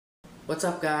What's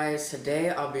up guys? Today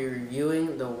I'll be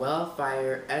reviewing the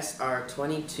Wellfire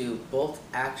sr22 bolt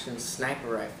action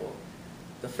sniper rifle.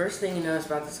 The first thing you notice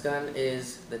about this gun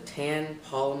is the tan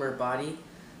polymer body.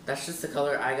 That's just the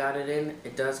color I got it in.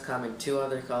 It does come in two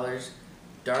other colors,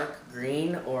 dark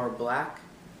green or black.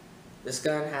 This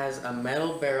gun has a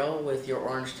metal barrel with your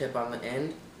orange tip on the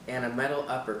end and a metal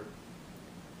upper.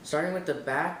 Starting with the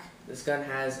back, this gun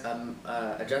has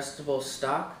adjustable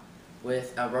stock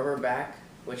with a rubber back,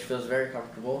 which feels very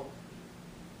comfortable.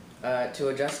 To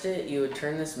adjust it, you would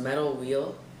turn this metal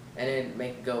wheel and it'd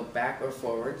make it go back or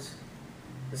forwards.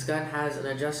 This gun has an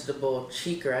adjustable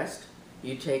cheek rest.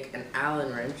 You take an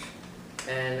Allen wrench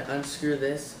and unscrew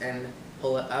this and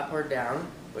pull it up or down,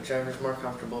 whichever is more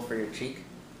comfortable for your cheek.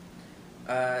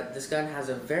 This gun has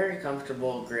a very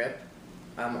comfortable grip.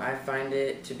 I find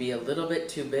it to be a little bit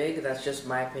too big. That's just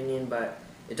my opinion, but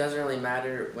it doesn't really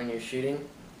matter when you're shooting.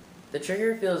 The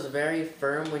trigger feels very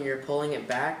firm when you're pulling it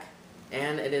back,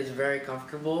 and it is very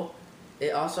comfortable.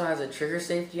 It also has a trigger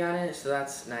safety on it, so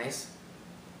that's nice.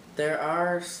 There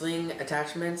are sling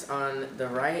attachments on the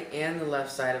right and the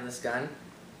left side of this gun,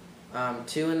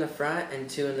 two in the front and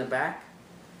two in the back.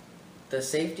 The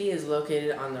safety is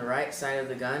located on the right side of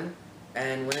the gun,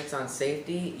 and when it's on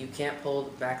safety, you can't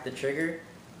pull back the trigger,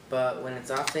 but when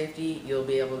it's off safety, you'll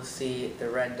be able to see the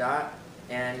red dot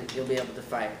and you'll be able to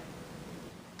fire.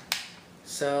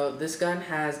 So this gun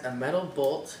has a metal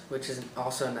bolt, which is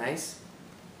also nice.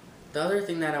 The other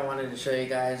thing that I wanted to show you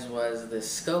guys was the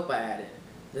scope I added.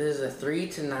 This is a 3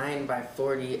 to 9 by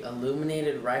 40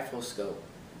 illuminated rifle scope.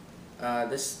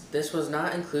 This was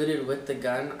not included with the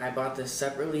gun. I bought this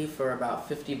separately for about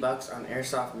 50 bucks on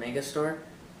Airsoft Megastore.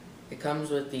 It comes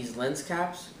with these lens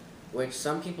caps, which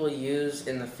some people use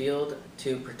in the field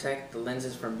to protect the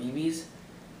lenses from BBs.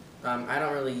 I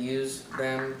don't really use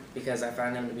them because I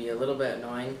find them to be a little bit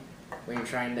annoying when you're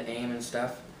trying to aim and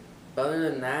stuff. But other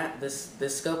than that, this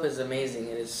scope is amazing.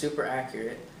 It is super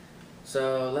accurate.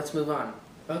 So let's move on.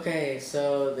 Okay,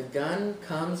 so the gun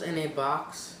comes in a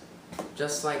box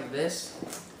just like this,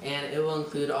 and it will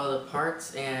include all the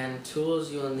parts and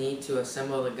tools you will need to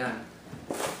assemble the gun.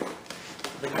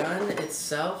 The gun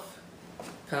itself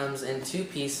comes in two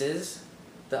pieces,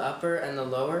 the upper and the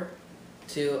lower.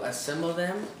 To assemble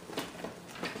them,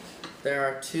 there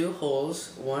are two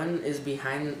holes. One is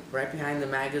right behind the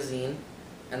magazine,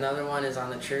 and the other one is on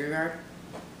the trigger guard.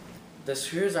 The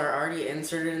screws are already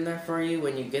inserted in there for you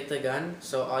when you get the gun,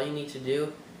 so all you need to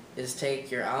do is take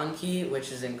your Allen key,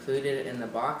 which is included in the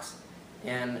box,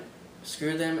 and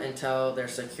screw them until they're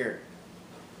secure.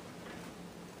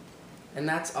 And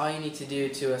that's all you need to do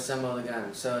to assemble the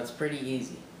gun, so it's pretty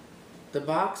easy. The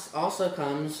box also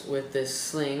comes with this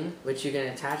sling, which you can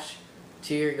attach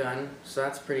to your gun, so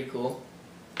that's pretty cool.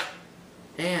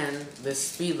 And this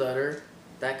speed loader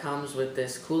that comes with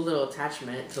this cool little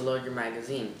attachment to load your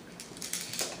magazine.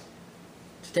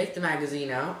 To take the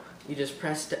magazine out, you just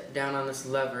press down on this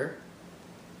lever,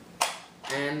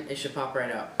 and it should pop right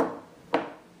out.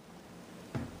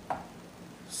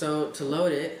 So to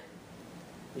load it,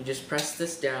 you just press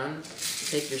this down,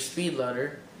 take your speed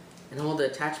loader, and hold the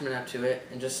attachment up to it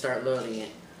and just start loading it.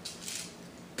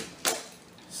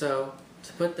 So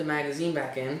to put the magazine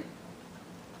back in,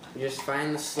 you just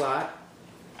find the slot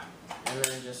and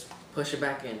then just push it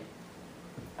back in.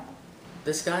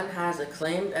 This gun has a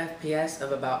claimed FPS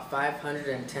of about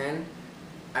 510.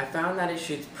 I found that it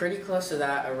shoots pretty close to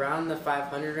that, around the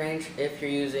 500 range if you're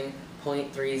using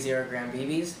 .30 gram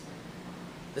BBs.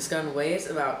 This gun weighs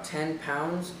about 10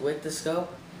 pounds with the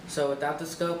scope. So without the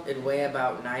scope, it'd weigh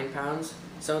about 9 pounds.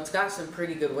 So it's got some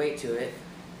pretty good weight to it.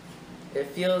 It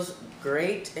feels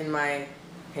great in my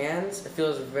hands. It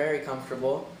feels very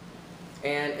comfortable.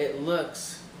 And it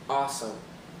looks awesome.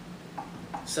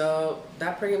 So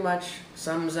that pretty much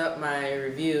sums up my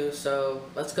review. So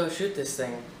let's go shoot this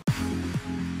thing.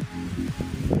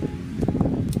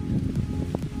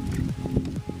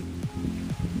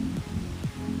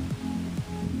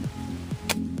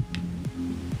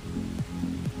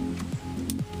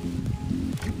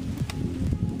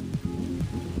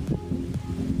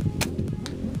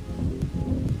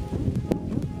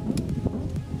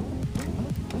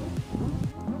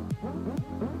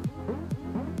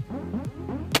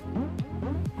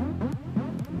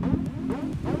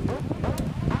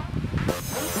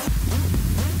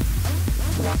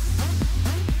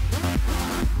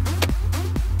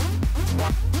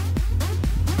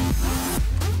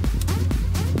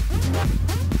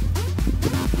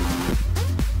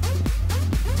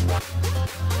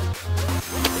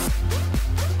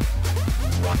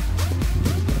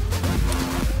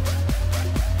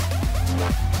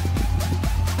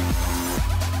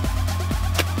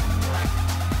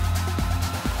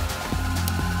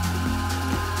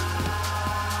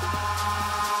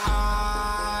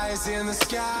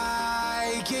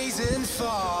 sky, gazing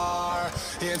far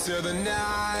into the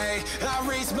night. I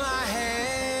raise my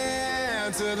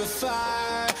hand to the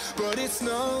fire, but it's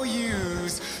no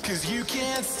use, 'cause you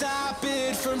can't stop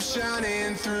it from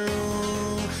shining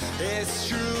through. It's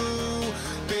true,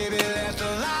 baby, let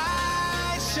the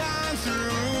light shine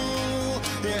through.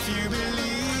 If you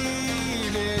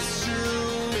believe it's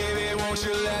true, baby, won't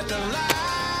you let the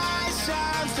light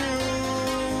shine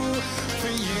through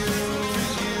for you, for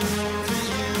you, for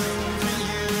you, for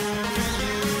you, for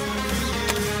you,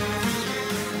 for you,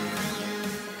 for you.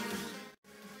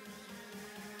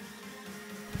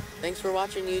 Thanks for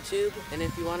watching YouTube, and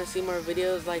if you want to see more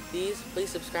videos like these, please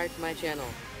subscribe to my channel.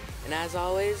 And as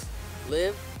always,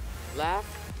 live, laugh,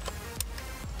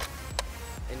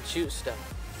 and shoot stuff.